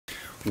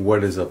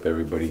What is up,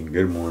 everybody?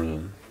 Good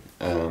morning.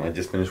 I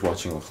just finished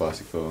watching El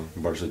Clasico.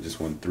 Barca just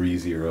won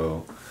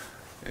 3-0.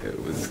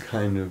 It was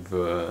kind of,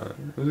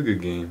 it was a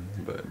good game,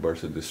 but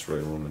Barca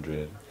destroyed Real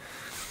Madrid.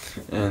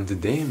 And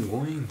today I'm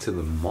going to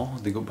the mall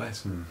to go buy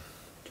some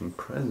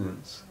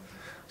presents.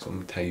 So I'm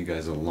gonna tag you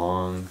guys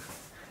along.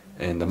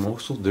 And I'm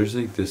also, there's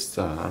like this,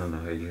 I don't know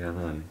how you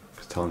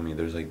was telling me,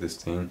 there's like this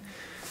thing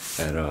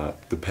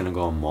at the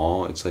Pentagon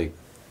Mall. It's like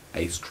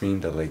ice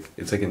cream that like,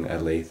 it's like an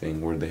LA thing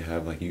where they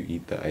have like, you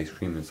eat the ice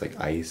cream, it's like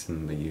ice,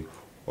 and then you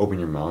open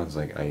your mouth, it's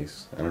like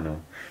ice. I don't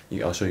know.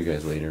 I'll show you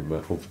guys later,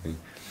 but hopefully.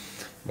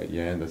 But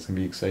yeah, that's gonna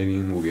be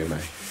exciting. We'll get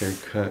my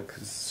haircut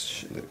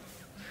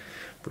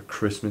for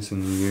Christmas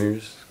and New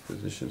Year's,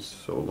 because it's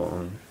just so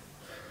long.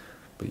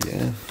 But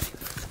yeah,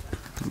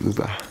 there's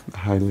the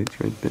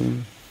highlights right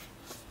there.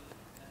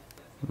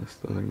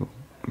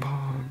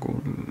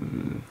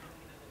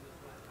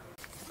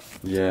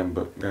 Yeah,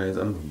 but guys,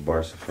 I'm a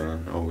Barca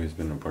fan. Always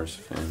been a Barca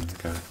fan.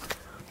 Got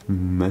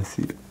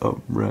Messi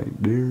up right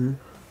there.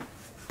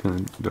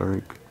 Kind of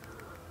dark.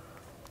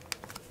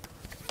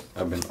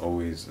 I've been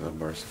always a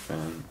Barca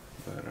fan,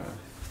 but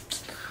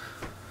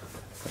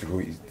gotta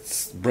go eat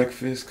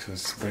breakfast,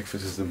 because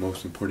breakfast is the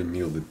most important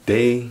meal of the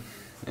day,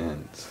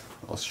 and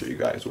I'll show you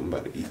guys what I'm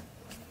about to eat.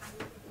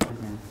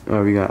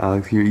 We got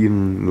Alex here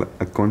eating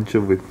a concha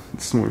with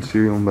s'more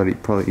cereal. I'm about to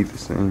probably eat the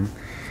same.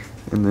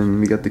 And then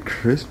we got the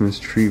Christmas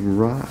tree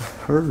right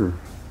here.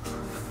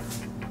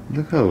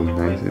 Look how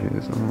nice it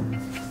is.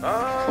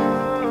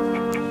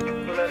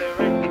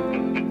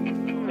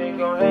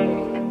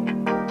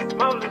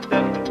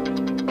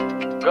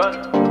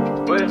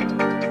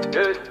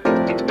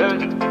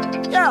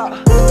 Yeah,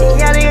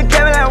 nigga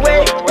Kevin that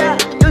way.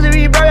 Used to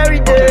be broke every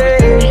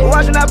day.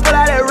 Watching I pull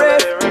out that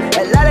red.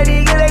 A lot of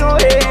these niggas they gon'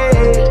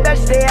 hate.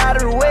 Better stay out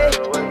of the way.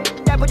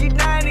 That put you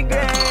down in the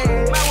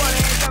grave. My water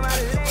ain't come out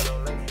of the lake.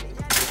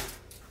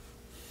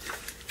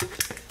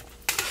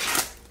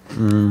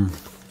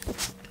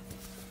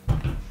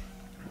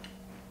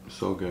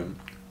 So good.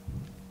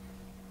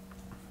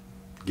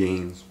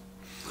 Gains.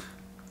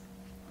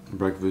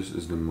 Breakfast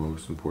is the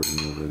most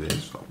important meal of the day,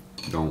 so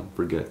don't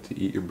forget to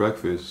eat your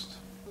breakfast.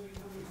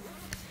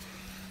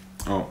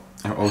 Oh,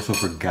 I also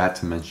forgot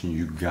to mention,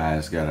 you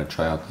guys gotta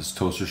try out this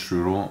toaster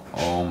strudel.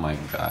 Oh my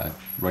god,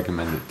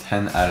 recommend it.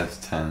 10 out of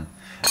 10.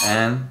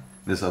 And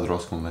this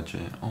arroz con leche.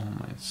 Oh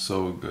my, it's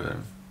so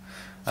good.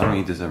 I don't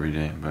eat this every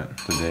day, but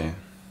today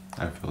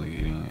I feel like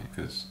eating it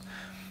because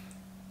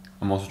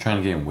I'm also trying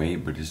to gain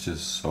weight, but it's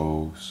just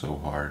so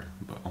hard.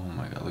 But oh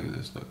my god, look at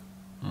this, look.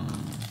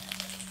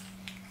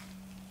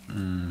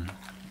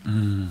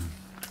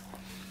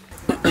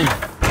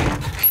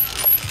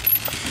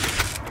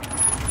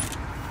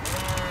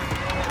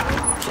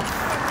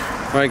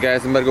 Alright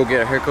guys, I'm about to go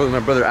get a haircut with my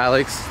brother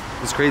Alex.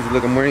 It's crazy,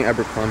 look, I'm wearing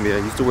Abercrombie. I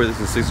used to wear this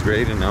in 6th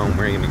grade and now I'm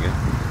wearing it again,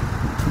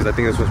 because I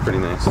think this one's pretty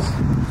nice.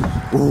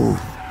 Ooh.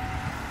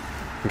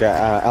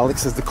 Got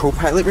Alex as the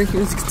co-pilot right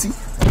here, as you can see.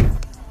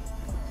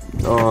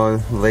 Oh,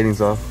 the lighting's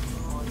off.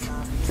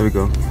 Here we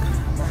go.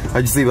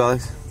 How'd you sleep,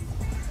 Alex?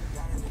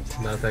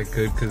 Not that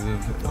good because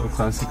of El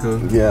Clasico.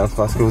 Yeah, El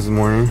Clasico was this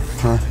morning.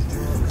 Huh?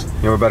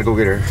 Yeah, we're about to go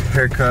get our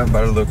haircut,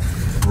 about to look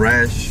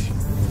fresh.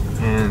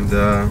 And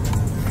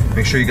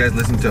make sure you guys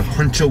listen to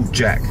Huncho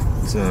Jack.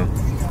 It's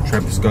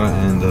Travis Scott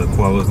and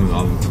Koala's new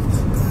album.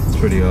 It's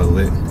pretty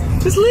lit.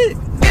 It's lit!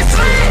 It's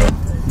lit!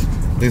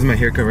 This is my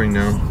haircut right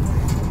now.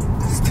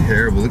 It's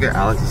terrible. Look at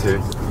Alex's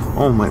hair.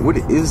 Oh my, what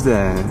is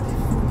that?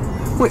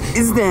 What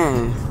is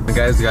that?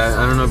 Guys,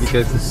 I don't know if you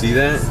guys can see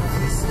that,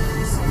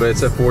 but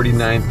it's at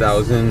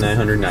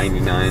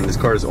 49,999. This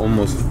car is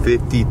almost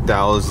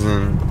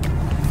 50,000.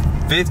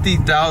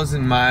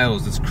 50,000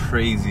 miles. It's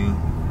crazy.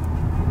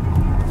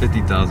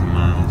 50,000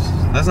 miles.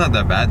 That's not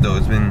that bad though.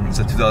 It's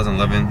a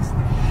 2011,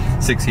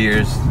 6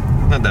 years.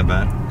 Not that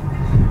bad.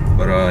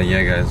 But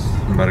yeah, guys,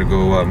 I'm about to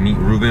go meet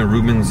Ruben.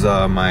 Ruben's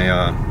my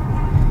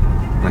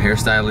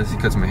hairstylist. He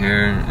cuts my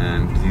hair,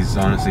 and he's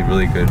honestly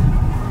really good.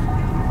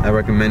 I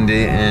recommend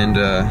it, and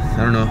I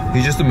don't know.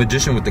 He's just a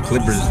magician with the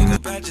clippers, you know.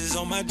 Patches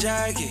on my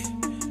jacket.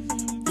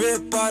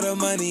 Rip all the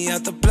money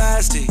out the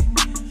plastic.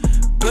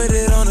 Put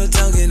it on her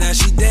tongue and now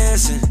she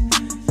dancing.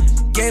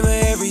 Gave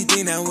her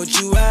everything, now what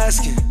you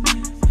asking?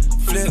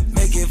 Flip,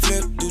 make it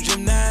flip, do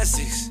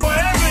gymnastics.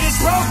 Wherever this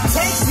road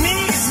takes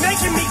me, it's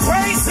making me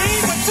crazy.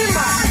 What's in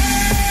my...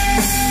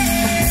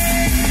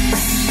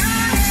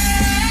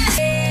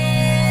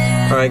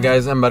 Alright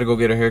guys, I'm about to go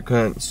get a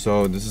haircut.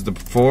 So this is the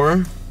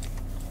before,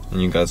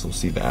 and you guys will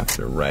see the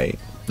after right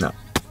now.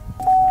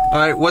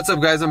 Alright, what's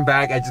up guys? I'm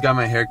back. I just got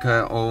my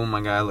haircut. Oh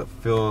my god, I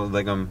feel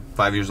like I'm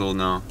 5 years old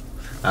now.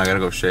 I gotta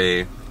go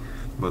shave.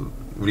 But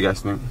what do you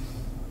guys think?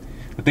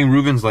 I think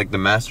Ruben's like the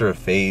master of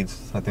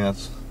fades. I think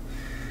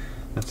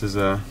that's his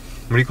what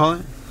do you call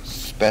it?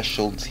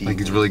 Specialty. Like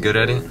he's really good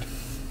at it.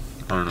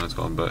 I don't know what it's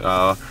called, but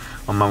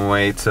on my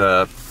way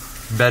to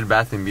Bed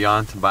Bath &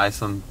 Beyond to buy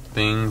some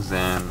things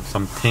and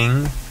some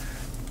ting.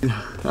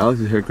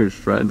 Alex's haircut is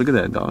fried. Look at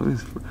that, dog.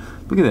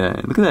 Look at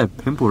that. Look at that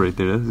pimple right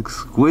there. That's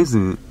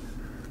exquisite.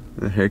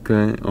 The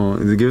haircut. Oh,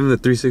 give him the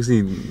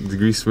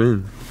 360-degree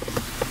spin.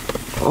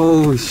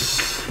 Oh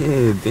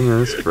shit! Damn,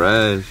 that's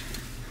fresh.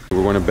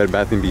 We're going to Bed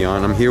Bath &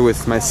 Beyond. I'm here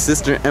with my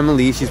sister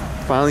Emily. She's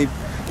finally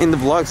in the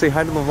vlog. Say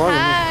hi to the vlog.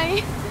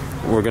 Hi.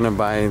 We're gonna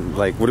buy,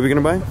 like, what are we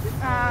gonna buy?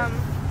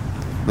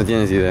 No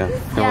tienes idea.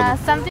 Yeah,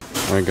 something.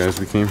 Alright guys,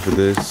 we came for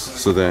this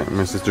so that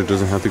my sister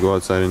doesn't have to go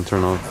outside and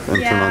turn on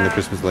the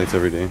Christmas lights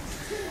every day.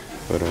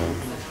 But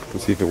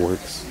let's see if it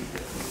works.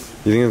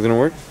 You think it's gonna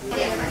work?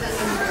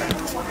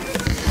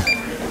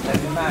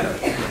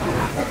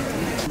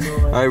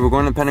 Alright, we're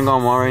going to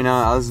Pentagon Mall right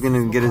now. Alex is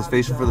gonna get his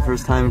facial for the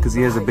first time because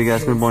he has a big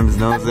ass pimple on his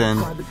nose,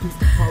 and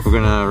we're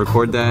gonna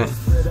record that.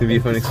 It's gonna be a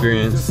fun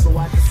experience.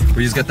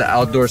 We just got the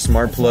outdoor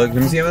smart plug.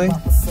 Let me see, Emily.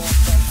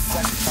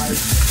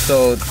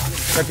 So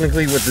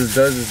technically what this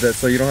does is that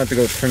so you don't have to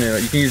go turn it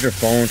on. You can use your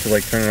phone to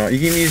like turn it on. You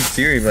can use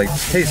Siri, like,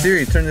 hey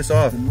Siri, turn this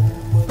off.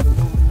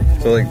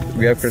 So like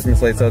we have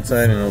Christmas lights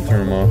outside and it'll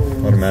turn them off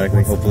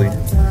automatically, hopefully.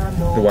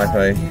 The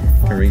Wi-Fi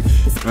can reach.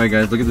 Alright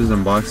guys, look at this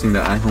unboxing,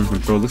 the iPhone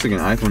control. It looks like an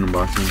iPhone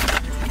unboxing.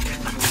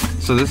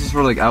 So this is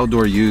for like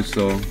outdoor use,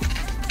 so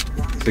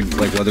it's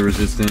like weather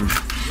resistant.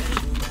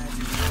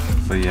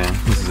 So yeah,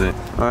 this is it.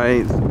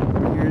 Alright,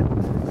 here at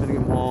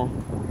Pentagon Mall.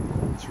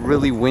 It's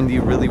really windy,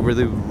 really,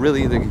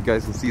 like you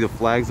guys can see the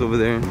flags over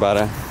there. About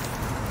to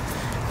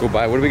go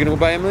buy, what are we gonna go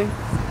buy, Emily?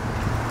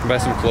 Buy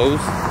some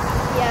clothes.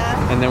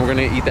 Yeah. And then we're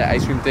gonna eat that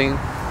ice cream thing.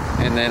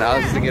 And then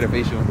Alex is gonna get a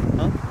facial.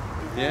 Huh?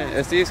 Yeah,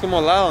 este es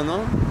como helado,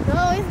 no?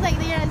 No, it's like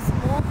they're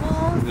small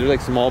balls. They're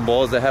like small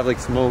balls that have like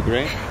smoke,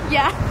 right?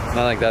 Yeah.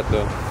 Not like that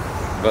though.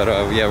 But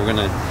yeah, we're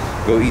gonna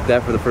go eat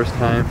that for the first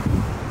time.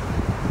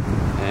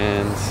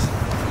 And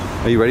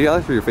are you ready,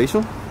 Alex, for your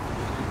facial?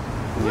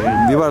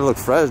 Yeah. You about to look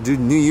fresh, dude.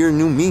 New year,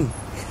 new me.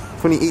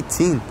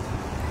 2018. You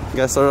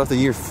gotta start off the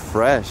year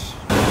fresh.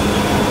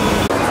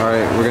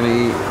 Alright, we're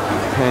gonna eat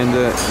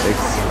Panda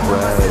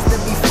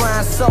Express.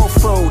 Soul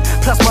food.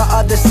 Plus my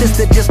other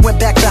sister just went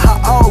back to her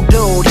old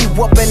dude. He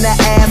whooping the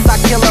ass, I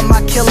kill him,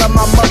 my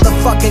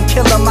motherfucking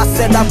kill him. I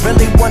said I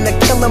really wanna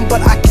kill him,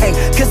 but I can't.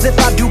 Cause if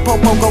I do,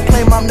 Popo gon'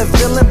 claim I'm the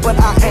villain, but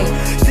I ain't.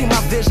 See my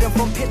vision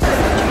from pictures.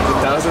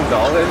 $1,000?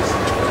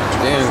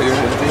 Damn, dude.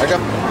 I got.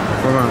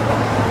 Hold on.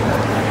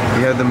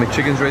 You have the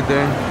McChickens right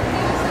there.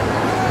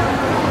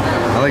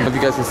 I like if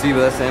you guys can see,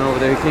 but that's Sam over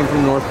there. He came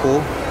from North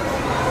Pole.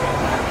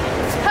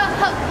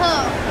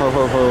 Ho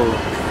ho ho.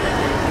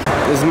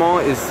 This mall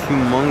is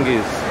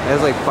humongous. It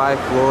has like 5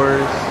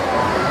 floors.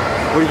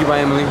 What did you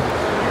buy, Emily?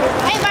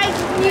 I buy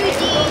new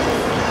jeans.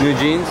 New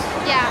jeans?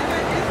 Yeah.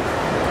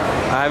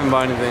 I haven't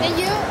bought anything.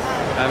 And you?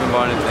 I haven't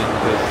bought anything.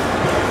 Are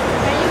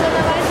you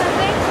gonna buy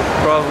something?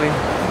 Probably.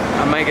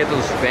 I might get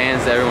those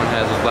fans that everyone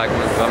has, those black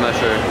ones, but I'm not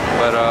sure.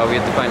 But we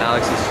have to find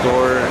Alex's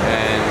store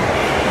and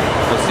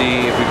we'll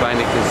see if we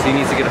find it because he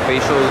needs to get a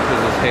facial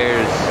because his hair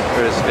is,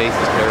 or his face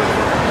is terrible.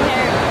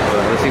 But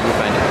let's see if we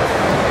find it.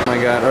 Oh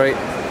my god, alright.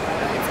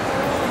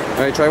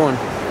 Alright, try one.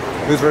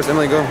 Who's first?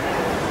 Emily, go.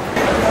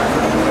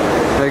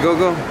 Okay, go,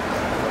 go.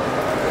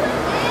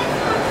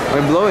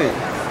 Alright, blow it.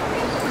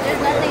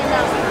 There's nothing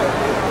enough.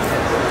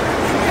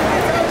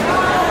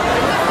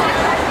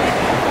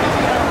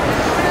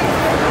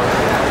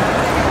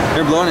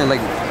 You're blowing it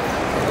like...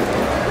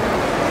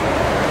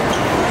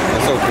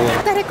 That's so cool.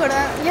 ¿Estás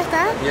recordando? ¿Ya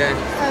está? Yeah.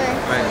 A ver.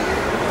 Right.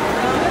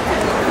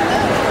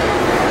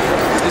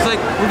 It's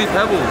like Fruity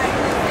Pebbles.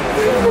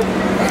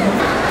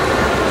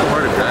 It's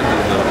hard to grab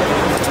these though.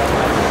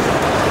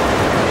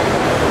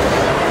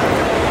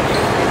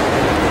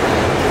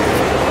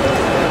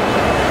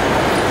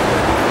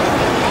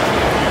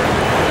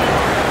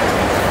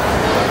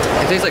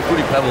 It tastes like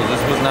Fruity Pebbles.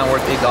 This was not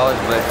worth $8,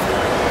 but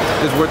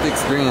it's worth the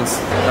experience.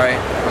 Alright,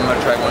 I'm gonna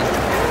try one.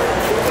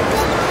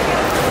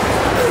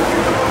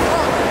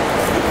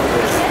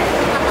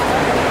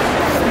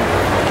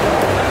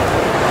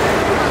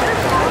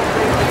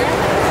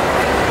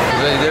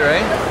 You did it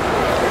right?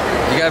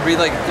 You gotta breathe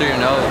like through your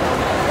nose.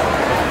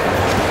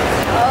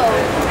 Oh.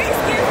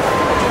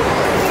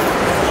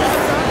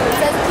 It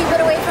says keep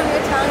it away from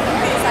your tongue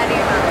and the side of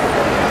your mouth.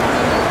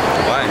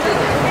 Why?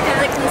 Because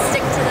it can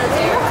stick to the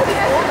teeth.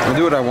 I'll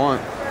do what I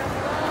want.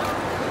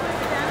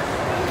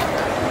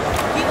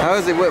 How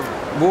is it? What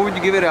would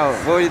you give it out?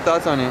 What were your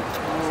thoughts on it?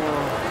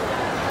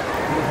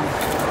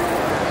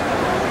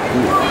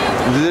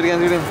 Do it again,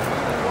 do it.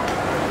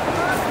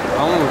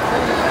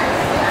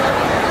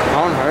 That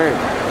one hurt.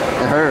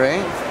 It hurt,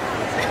 right?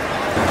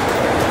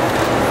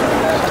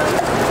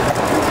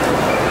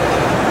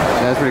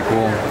 Yeah, that's pretty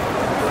cool.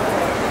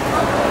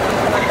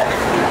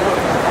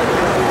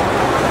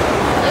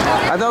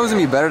 I thought it was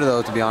gonna be better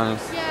though, to be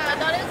honest. Yeah, I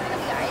thought it was gonna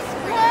be ice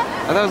cream.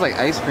 I thought it was like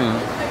ice cream.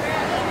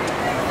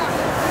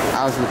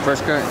 I was the fresh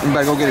cut. You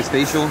better go get his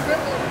facial. I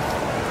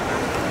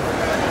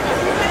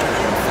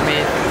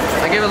mean,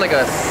 I gave it like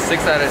a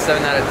 6 out of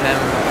 7 out of 10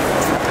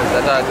 because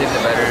I thought it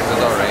tasted better. It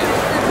was alright.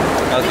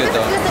 That was good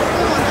though.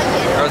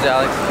 How was it,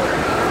 Alex?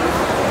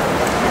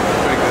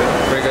 Pretty good.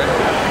 Pretty good.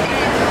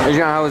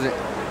 Adriana, how was it? It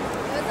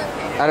was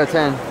okay. Out of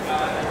 10. 7.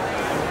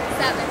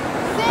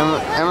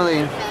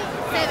 Emily. 7,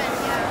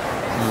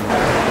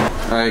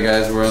 yeah. Alright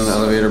guys, we're in the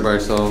elevator by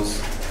ourselves.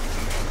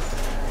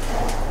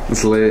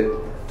 It's lit.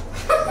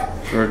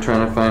 We're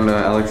trying to find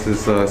Alex's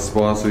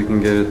spa so we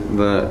can get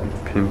that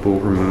pimple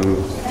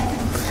removed.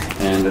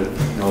 And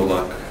no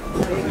luck.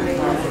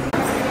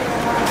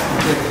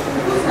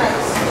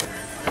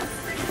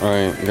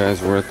 Alright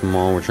guys, we're at the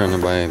mall. We're trying to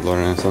buy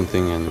Lorena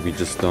something and we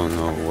just don't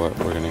know what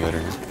we're gonna get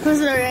her.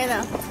 Who's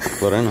Lorena?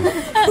 Lorena.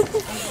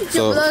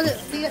 So,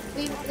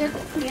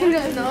 You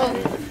don't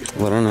know.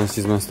 Lorena,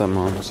 she's my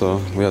stepmom, so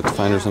we have to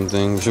find her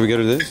something. Should we get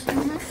her this?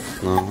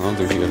 No, I don't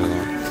think we should get her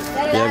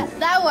that. Yeah.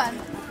 That one.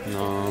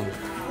 No.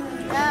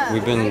 Yeah.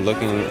 We've been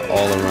looking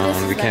all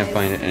around. We can't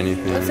find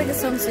anything. Looks like a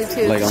swimsuit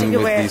too. Like She I'm could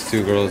with wear. these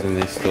two girls and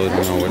they still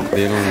don't know what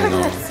they don't even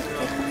know.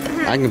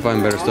 I can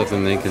find better stuff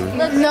than they can.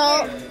 Look,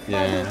 no.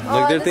 Yeah.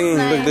 Oh, Look, they're this thinking. is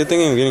nice. Look, they're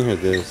thinking of getting her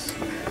this.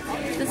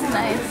 This is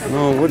nice.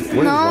 No, what is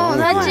wrong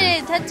with touch you?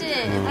 it, touch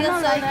it. It feels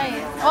so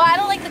nice. Oh, I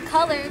don't like the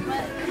color,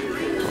 but.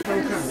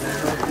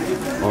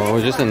 Oh,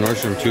 just at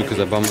Nordstrom too, because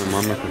I bought my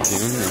mom a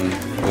perfume and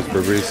those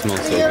Burberry smell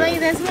so You good. like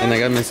this one? And I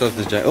got myself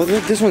this jacket. Oh,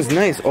 look, this one's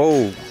nice.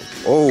 Oh.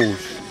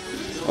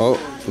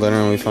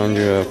 Lorena, we found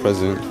your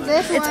present.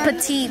 It's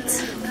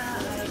petite.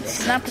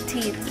 It's not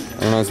petite. I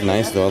don't know, it's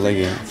nice though. I like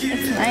it.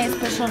 It's nice,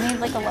 but she'll need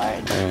like a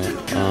large.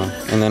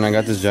 And then I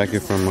got this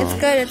jacket from. It's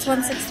good. It's I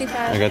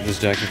 $165. got this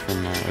jacket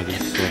from or this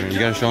sweater. You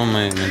gotta show them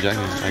my jacket.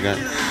 I got.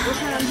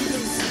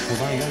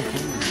 Hold on, you gotta show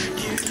them.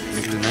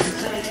 Is it nice?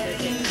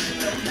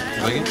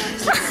 You like it?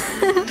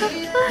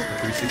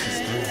 360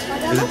 skin.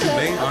 Is it too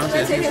big? Honestly,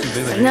 I think it's too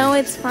big. Like No,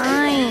 it's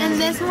fine. And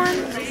this one?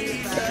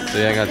 So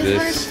yeah, I got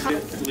this.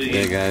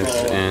 Yeah, guys,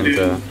 and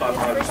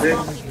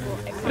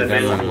I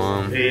got my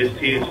mom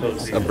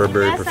a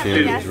Burberry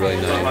perfume. It's really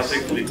nice.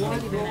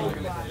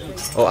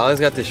 Oh, Alex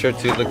got this shirt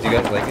too. Look, do you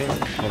guys like it?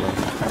 Hold on.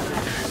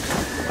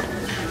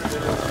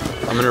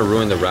 I'm gonna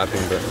ruin the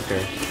wrapping, but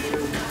okay.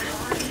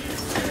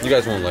 You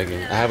guys won't like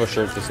it. I have a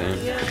shirt the same.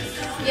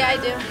 Yeah, I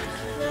do.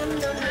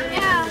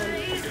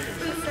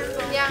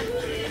 Yeah.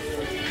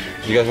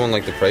 You guys won't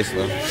like the price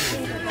though.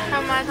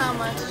 How much? How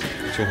much?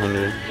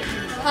 200.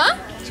 Huh?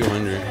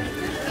 200.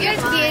 You're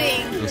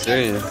kidding. I'm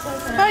serious.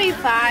 Probably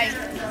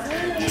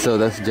 5. So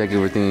that's the jacket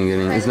we're thinking of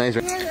getting. It's nice,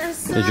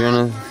 right?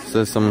 Adriana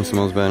says someone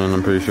smells bad, and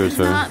I'm pretty sure it's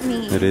her. not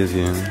me. It is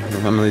you.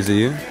 Emily, is it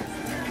you?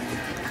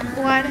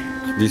 What?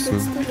 Do you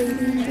smell?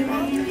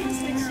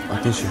 I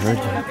think she heard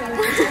you.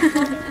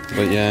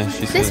 But yeah,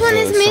 she says one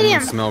is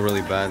medium. someone smell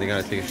really bad. They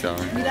gotta take a shower.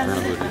 I don't know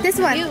who it is. This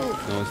one.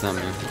 No, it's not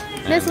me.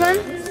 This And, one?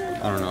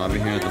 I don't know. I've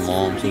been here at the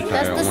mall. I'm so tired.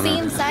 That's the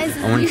same size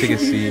as I want to you. take a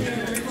seat.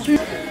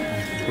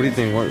 What do you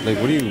think? What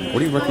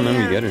do you recommend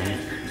we get her?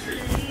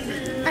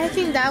 I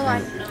think that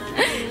one.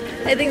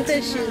 I think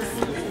the shoes.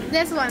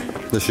 This one.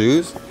 The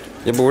shoes?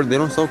 Yeah, but they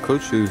don't sell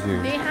coach shoes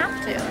here. They have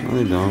to. No,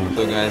 they don't.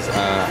 So guys,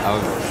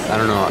 I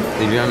don't know.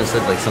 Adriana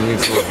said like something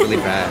smells really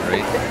bad,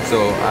 right?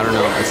 So I don't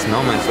know. I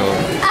smell myself.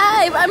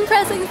 I'm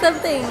pressing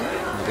something.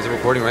 Is it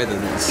recording, right?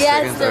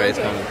 Yeah, it's Alright,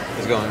 still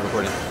it's going,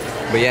 recording.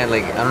 But yeah,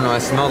 like I don't know. I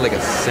smell like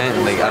a scent,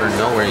 like out of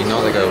nowhere. You know,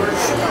 like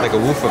a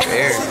woof of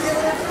air,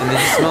 and then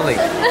you smell like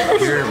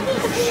pure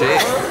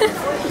shit.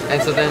 And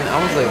so then I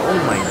was like, oh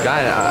my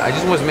god, I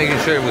just was making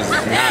sure it was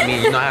not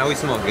me. You know, I always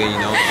smell good, you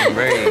know. I'm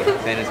very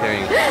sanitary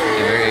and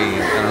very,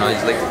 I don't know, I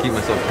just like to keep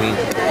myself clean.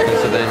 And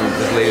so then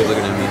this lady's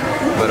looking at me.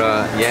 But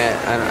yeah,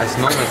 I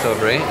smell myself,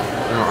 right?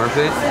 In my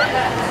armpit.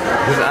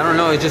 Because I don't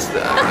know, it just,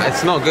 I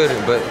smell good.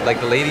 But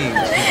like the lady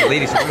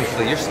saw me, she's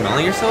like, you're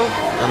smelling yourself?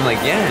 I'm like,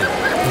 yeah.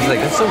 She's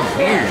like, that's so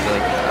weird.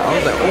 Like, I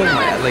was like, oh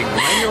my, like,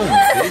 mind your own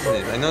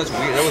business. I know it's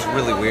weird, that was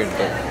really weird,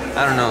 but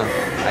I don't know.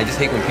 I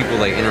just hate when people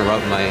like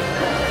interrupt my,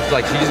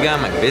 like she just got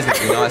in my business,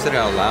 you know. I said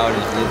it out loud,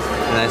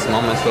 and I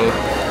smelled myself,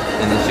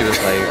 and then she was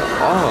like,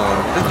 "Oh,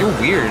 you're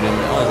weird," and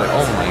I was like,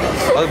 "Oh my!"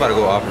 I was about to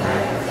go off on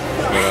her,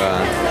 but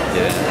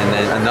yeah. And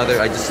then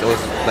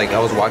I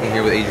was walking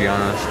here with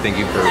Adriana.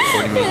 Thank you for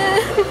recording me,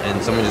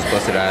 and someone just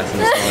busted ass and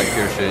it smelled like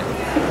pure shit.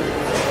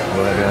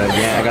 But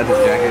yeah, I got this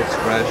jacket, it's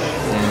fresh,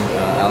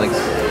 and Alex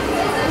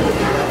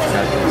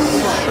got this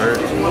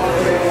shirt.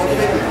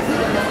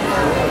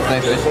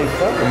 Nice, right?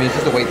 I mean, it's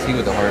just a white tee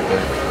with a heart, but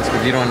it's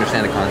because you don't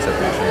understand the concept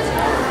of insurance.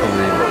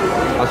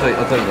 I'll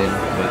tell you later.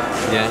 But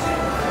yeah,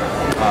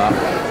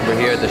 we're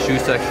here at the shoe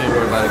section.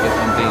 We're about to get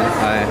something.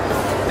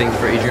 Thank you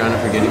for Adriana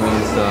for getting me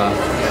this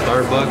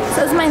Starbucks. It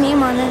says my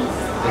name on it.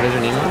 What is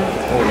your name on it?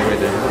 Oh, right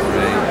there.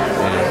 Right.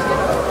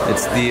 Yeah.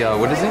 It's the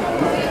what is it?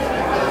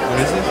 What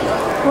is this?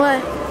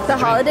 What? The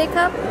holiday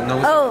cup? No.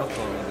 Oh,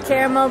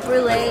 caramel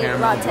brulee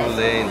Caramel latte.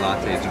 brulee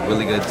latte. It's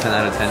really good. 10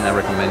 out of 10. I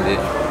recommend it.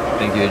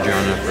 Thank you,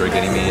 Adriana, for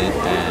getting me it.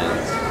 And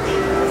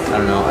I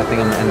don't know. I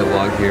think I'm gonna end the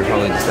vlog here.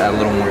 Probably just add a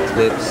little more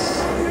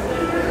clips.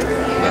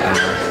 But I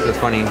don't know. It's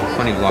a funny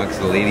vlog. Cause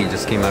the lady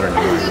just came out of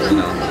nowhere. You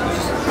know.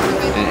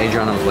 And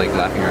Adriana was like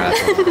laughing her ass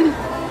off.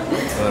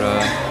 But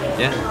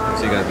yeah.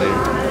 See you guys later.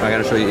 I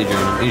gotta show you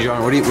Adriana.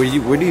 Adriana,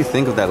 what do you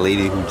think of that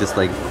lady who just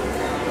like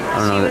I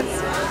don't know.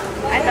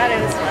 I thought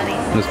it was funny.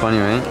 It was funny,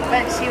 right?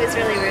 But she was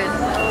really rude.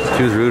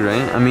 She was rude,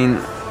 right? I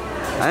mean,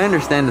 I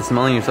understand that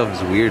smelling yourself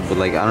is weird, but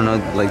like I don't know,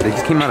 like they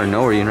just came out of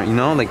nowhere, you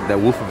know, like that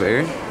woof of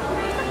air.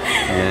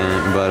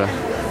 Yeah, but I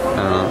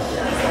don't know.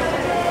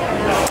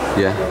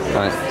 Yeah.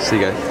 All right. See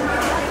you guys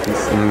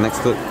in the next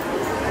clip.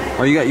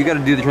 Oh, you got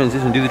to do the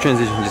transition. Do the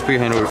transition. Just put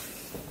your hand over.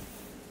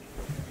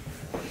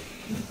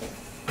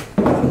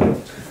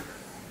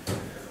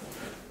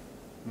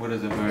 What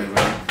is up,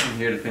 everybody? I'm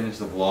here to finish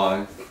the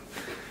vlog.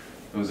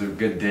 It was a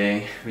good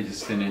day. We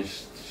just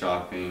finished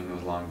shopping. It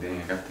was a long day.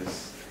 I got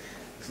this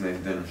nice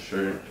denim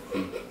shirt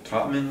from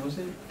Topman, was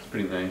it? It's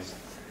pretty nice.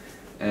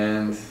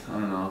 And I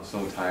don't know, I'm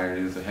so tired.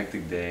 It was a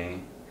hectic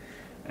day.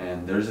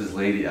 And there's this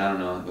lady, I don't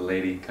know, the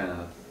lady kind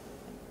of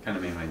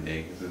made my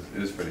day because it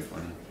was pretty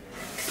funny.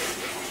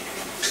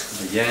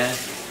 But yeah,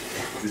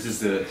 this is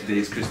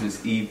today's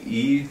Christmas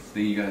Eve.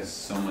 Thank you guys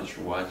so much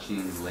for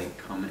watching. Like,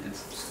 comment, and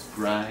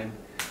subscribe.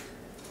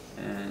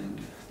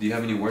 And do you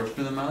have any words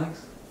for them,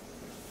 Alex?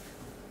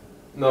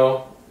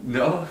 No.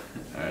 No?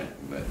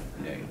 Alright, but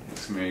yeah,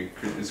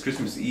 it's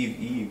Christmas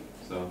Eve,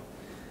 so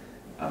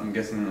I'm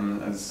guessing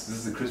this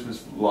is a Christmas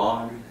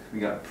vlog. We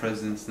got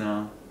presents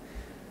now,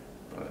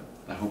 but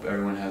I hope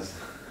everyone has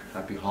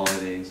happy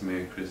holidays,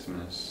 Merry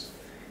Christmas,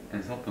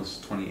 and it's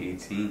almost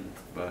 2018,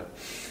 but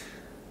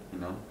you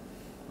know,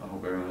 I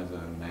hope everyone has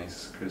a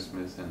nice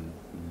Christmas and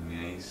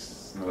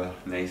nice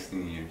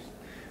New Year's.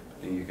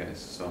 Thank you guys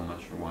so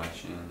much for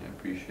watching. I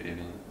appreciate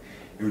it.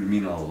 It would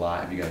mean a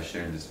lot if you guys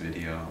shared this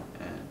video,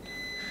 and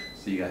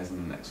see you guys in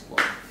the next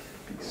vlog.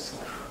 Peace.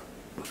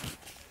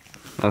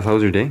 How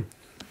was your day?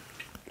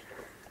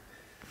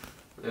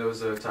 It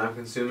was time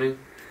consuming.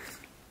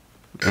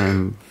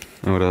 And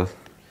what else?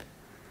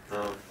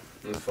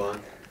 It was fun.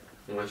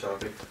 We went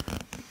shopping.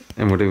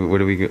 And what did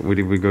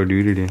we go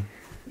do today?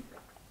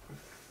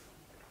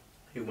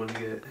 You want to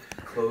get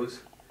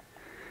clothes?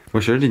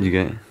 What shirt did you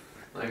get?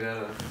 I got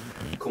a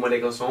Comme des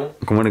Garçons.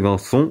 Comme des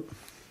Garçons.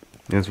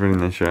 That's a really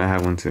nice shirt. I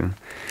have one too.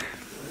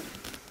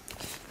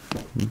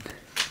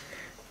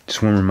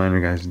 Just one reminder,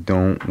 guys,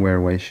 don't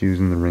wear white shoes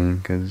in the rain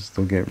because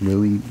they'll get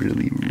really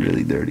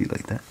dirty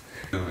like that.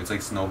 It's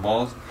like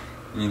snowballs,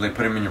 and you like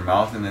put them in your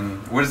mouth, and then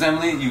what is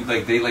Emily? You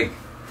like they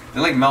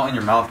melt in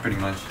your mouth pretty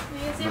much. Can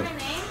you say my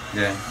name?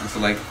 Yeah, and so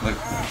like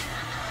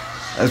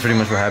that's pretty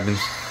much what happens.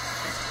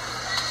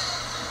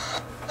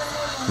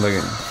 Look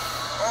at.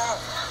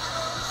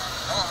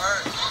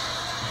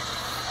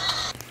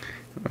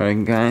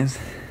 Alright, guys.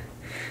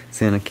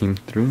 Santa came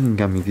through and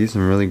got me these.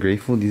 I'm really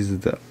grateful. These are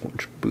the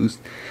Ultra Boost.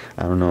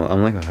 I don't know.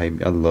 I'm like a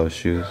hype. I love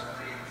shoes.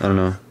 I don't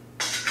know.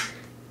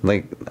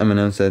 Like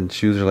Eminem said,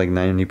 shoes are like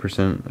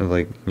 90% of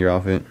like your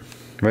outfit.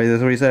 Right?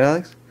 That's what he said,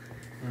 Alex?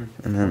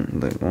 And then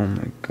like, oh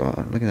my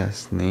god, look at that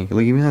snake.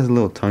 Look, it even has a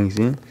little tongue. You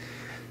see it?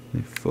 Let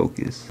me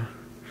focus.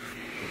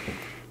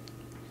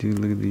 Dude,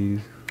 look at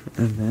these.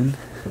 And then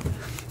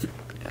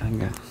I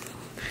got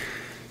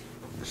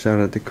shout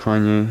out to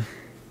Kanye.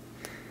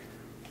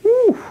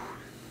 Woo!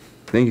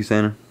 Thank you,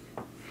 Santa.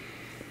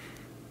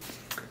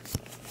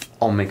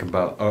 I'll make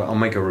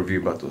a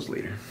review about those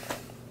later.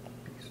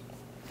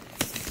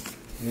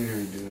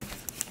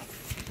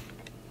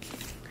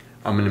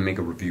 I'm gonna make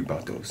a review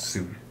about those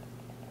soon.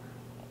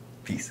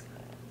 Peace.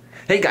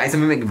 Hey guys, I'm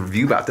gonna make a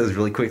review about those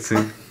really quick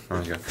soon. Oh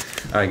my god.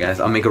 Alright guys,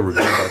 I'll make a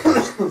review about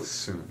those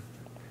soon.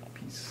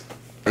 Peace.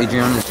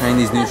 Adrian is trying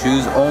these new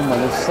shoes. Oh my,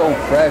 they're so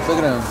fresh. Look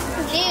at them.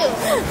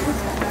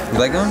 Ew. You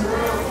like them?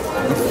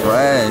 They're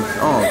fresh.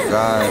 Oh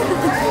god.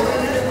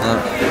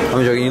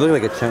 I'm joking. You look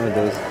like a chant with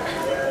those.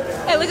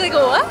 I look like a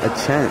what? A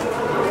chant.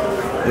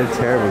 They're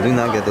terrible. Do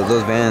not get those.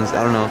 Those Vans.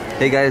 I don't know.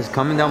 Hey guys,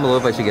 comment down below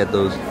if I should get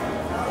those.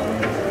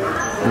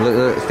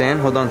 Stan,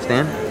 hold on,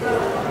 Stan.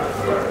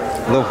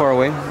 A little far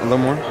away. A little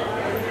more.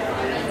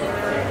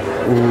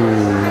 Ooh,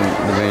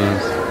 the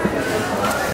Vans.